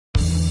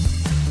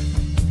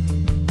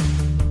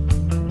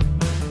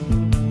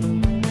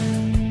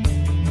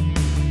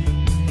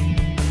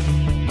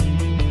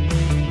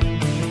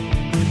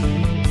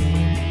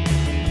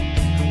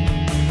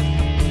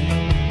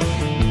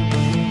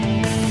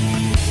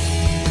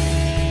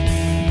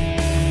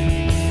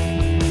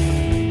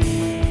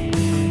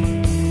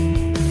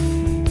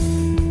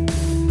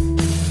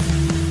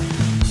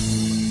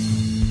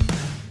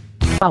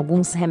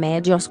Alguns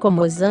remédios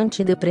como os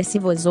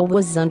antidepressivos ou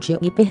os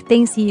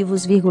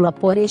antihipertensivos,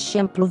 por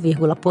exemplo,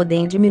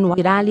 podem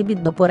diminuir a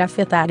libido por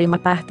afetar uma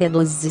parte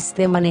do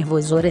sistema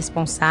nervoso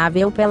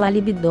responsável pela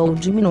libido ou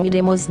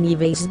diminuirem os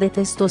níveis de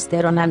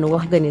testosterona no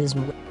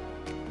organismo.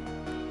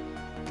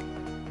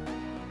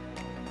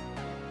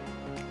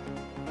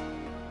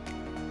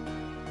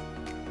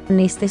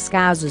 Nestes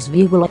casos,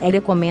 é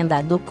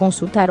recomendado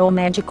consultar o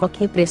médico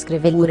que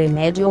prescreveu o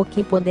remédio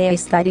que poderá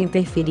estar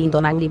interferindo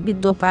na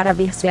libido para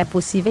ver se é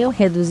possível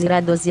reduzir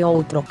a dose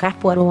ou trocar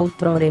por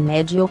outro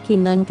remédio que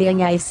não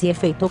tenha esse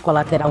efeito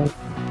colateral.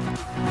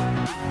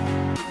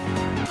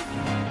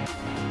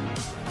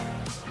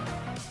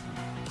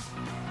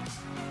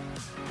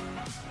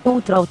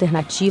 Outra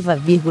alternativa,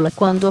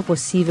 quando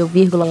possível,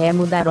 é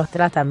mudar o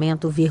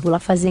tratamento,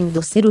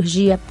 fazendo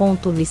cirurgia.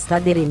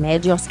 Lista de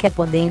remédios que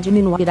podem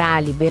diminuir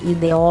a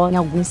libido. Em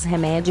alguns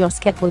remédios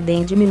que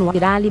podem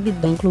diminuir a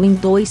libido incluem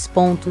 2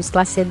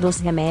 classe dos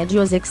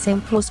remédios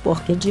exemplos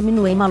porque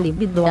diminuem a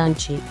libido: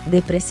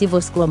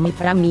 antidepressivos,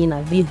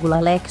 clomipramina,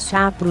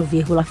 lexapro,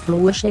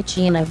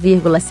 fluoxetina,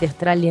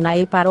 sertralina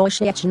e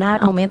paroxetina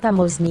aumentam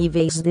os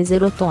níveis de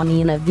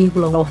serotonina,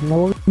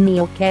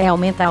 hormônio que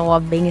aumenta o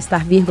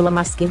bem-estar,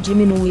 mas que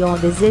diminui o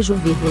desejo,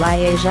 a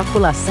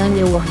ejaculação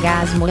e o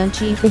orgasmo.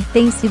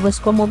 Antihipertensivos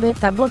como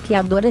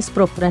beta-bloqueadores,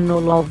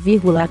 propranolol,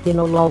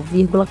 atenolol,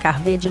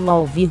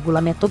 carvedilol,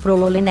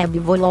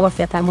 metoprolol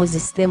afetam o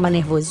sistema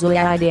nervoso e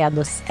a área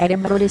do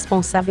cérebro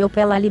responsável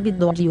pela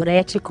libido.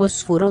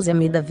 Diuréticos,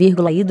 furosemida,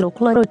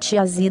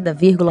 hidroclorotiazida,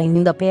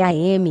 ainda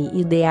PAM,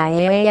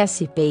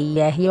 IDAES,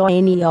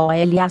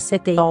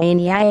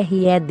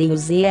 PIRONOLACTONARED,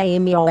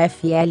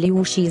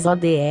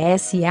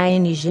 UZAMOFLUXODS,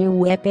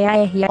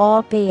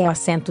 ANGUEPAROPE,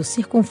 acento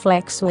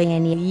circunflexo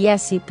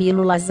NIS,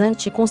 pílulas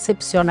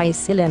anticoncepcionais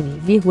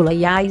selene,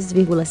 IAS,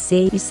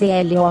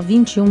 CLO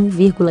 21,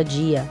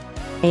 dia.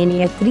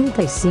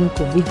 NE35,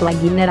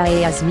 Guinera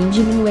e Yasmin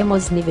diminuem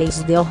os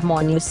níveis de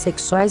hormônios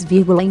sexuais,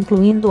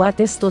 incluindo a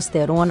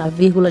testosterona,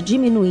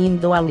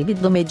 diminuindo a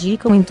libido.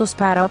 Medicamentos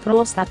para a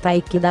prostata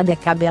e da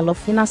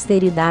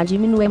decabelofinasterida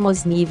diminuem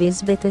os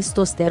níveis de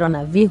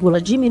testosterona,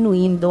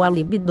 diminuindo a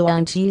libido.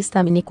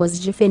 Antihistamínicos,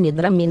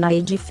 difenidramina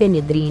e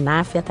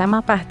difenidrina afetam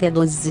a parte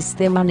do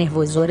sistema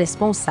nervoso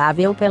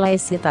responsável pela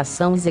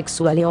excitação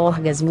sexual e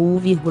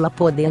orgasmo,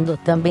 podendo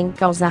também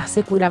causar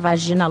secura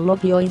vaginal.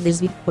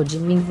 Opioides,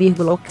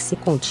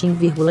 oxycontin,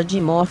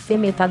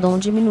 dimorfemetadon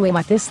diminuem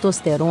a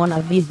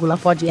testosterona,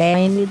 pode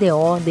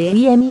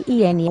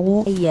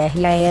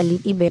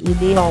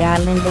ENDODIMINUIRAL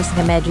além dos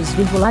remédios,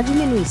 a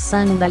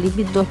diminuição da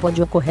libido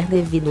pode ocorrer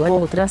devido a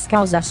outras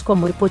causas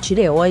como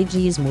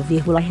hipotireoidismo,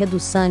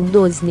 redução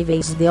dos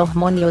níveis de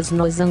hormônios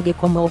no sangue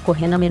como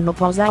ocorre na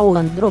menopausa ou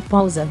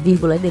andropausa,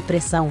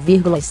 depressão,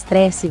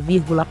 estresse,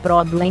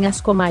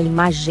 problemas como a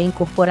imagem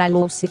corporal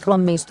ou ciclo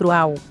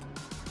menstrual.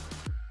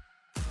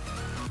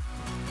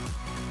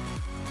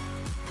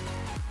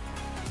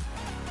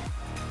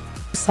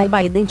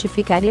 Saiba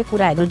identificar e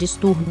curar o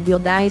distúrbio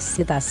da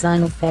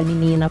excitação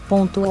feminina.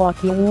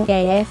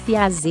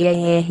 OQUEFAZER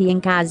em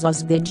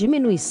casos de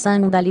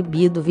diminuição da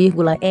libido,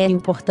 é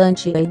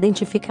importante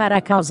identificar a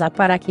causa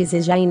para que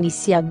seja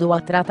iniciado o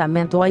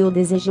tratamento e o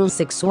desejo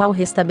sexual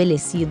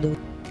restabelecido.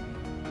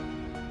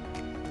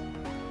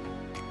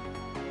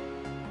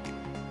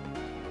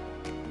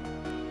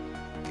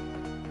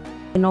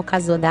 No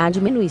caso da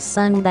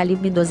diminuição da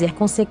libido ser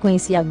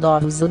consequência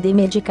do uso de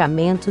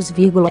medicamentos,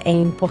 é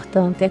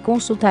importante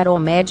consultar o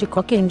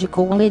médico que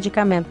indicou o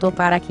medicamento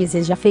para que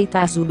seja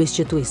feita a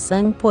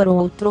substituição por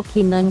outro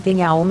que não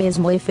tenha o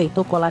mesmo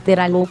efeito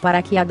colateral ou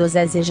para que a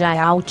dose seja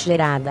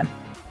alterada.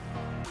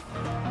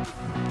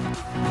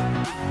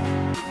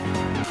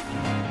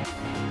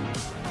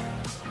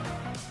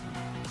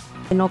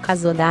 No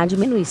caso da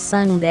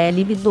diminuição da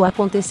libido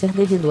acontecer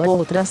devido a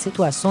outras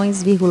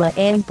situações,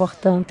 é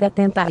importante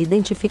tentar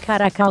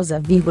identificar a causa,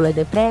 de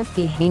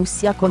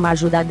preferência com a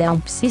ajuda de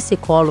um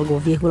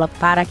psicólogo,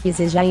 para que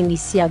seja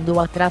iniciado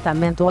o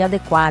tratamento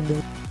adequado.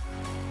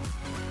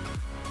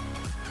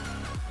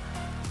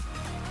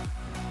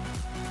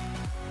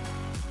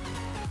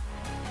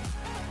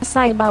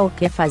 Saiba o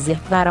que fazer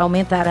para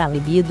aumentar a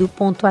libido.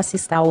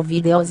 Assista ao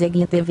vídeo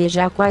seguinte e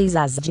veja quais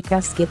as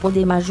dicas que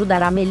podem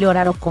ajudar a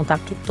melhorar o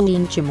contato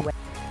íntimo.